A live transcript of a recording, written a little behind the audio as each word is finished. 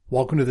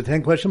Welcome to the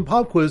 10-question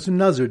pop quiz from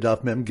Nazir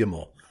Daf Mem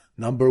Gimel.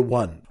 Number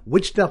 1.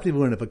 Which daf did we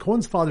learn if a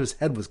Kohen's father's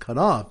head was cut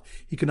off,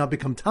 he could not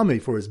become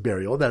Tameh for his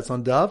burial? That's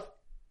on Daf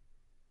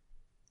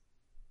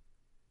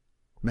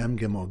Mem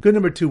Gimel. Good.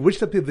 Number 2.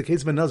 Which daf did the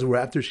case of a Nazir where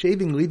after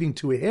shaving, leaving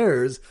 2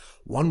 hairs,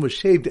 one was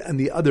shaved and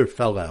the other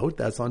fell out?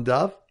 That's on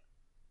Daf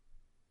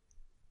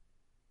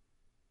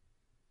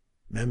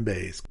Mem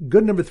Beis.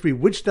 Good. Number 3.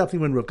 Which daf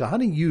when Rav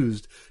Kahana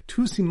used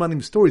 2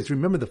 simanim stories to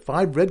remember the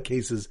 5 red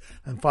cases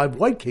and 5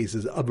 white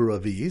cases of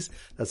Ravis?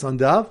 That's on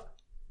Daf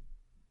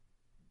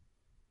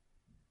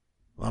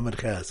Lamed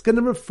Ches. Good.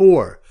 Number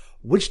 4.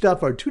 Which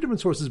daf are 2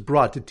 different sources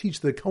brought to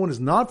teach that the Kohen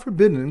is not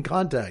forbidden in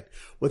contact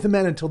with a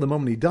man until the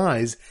moment he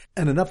dies,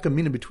 and an nafka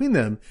mina between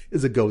them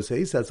is a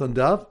goses? That's on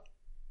Daf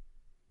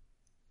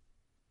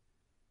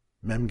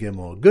Mem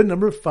Gimel. Good.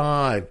 Number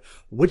 5.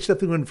 Which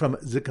daf we learn from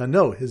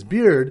Zikano, his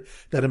beard,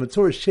 that a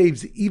Matzorah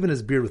shaves even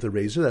his beard with a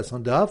razor? That's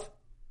on Daf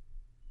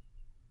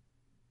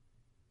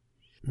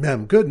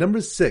Mem. Good.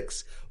 Number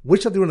 6.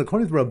 Which daf we learn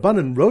according to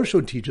Rabbanan,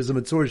 Rosho teaches a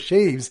Matzorah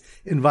shaves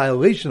in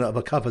violation of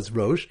a kafas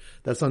rosh?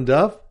 That's on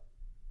Daf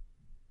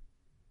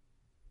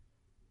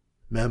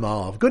Mem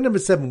Aleph. Good. Number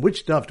 7.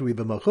 Which daf do we have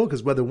a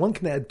machlokas whether one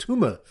can add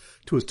tuma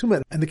to his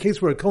tuma, and the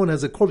case where a Kohen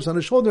has a corpse on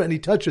his shoulder and he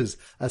touches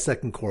a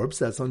second corpse?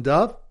 That's on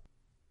Daf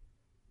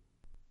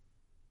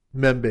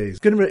Mem Beis.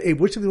 Good. Number 8.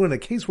 Which of the in a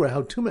case where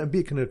how Tuma and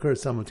Bia can occur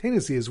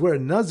simultaneously is where a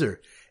Nazir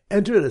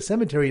entered a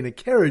cemetery in a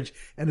carriage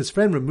and his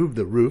friend removed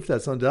the roof?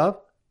 That's on Daf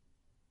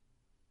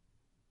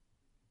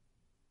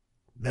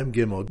Mem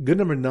Gimel. Good.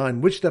 Number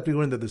 9. Which daf we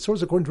learn that the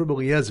source according to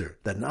Rabbi Eliezer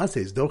that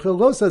Nases Dochel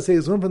Lo Saseh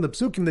is one from the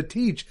psukim that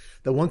teach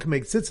that one can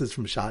make tzitzis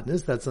from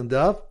shatnez? That's on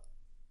Daf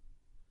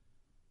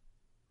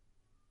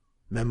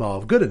Mem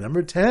Aleph. Good. And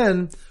number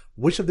 10.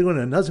 Which of the one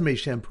a Nazir may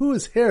shampoo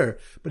his hair,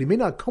 but he may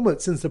not comb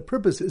it since the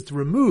purpose is to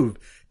remove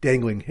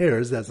dangling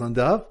hairs? That's on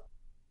Daf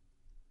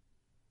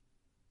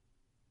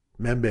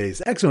Mem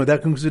Beis. Excellent.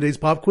 That concludes today's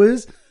pop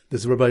quiz.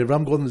 This is Rabbi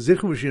Ram Golden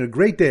Zichu wishing you a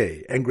great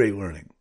day and great learning.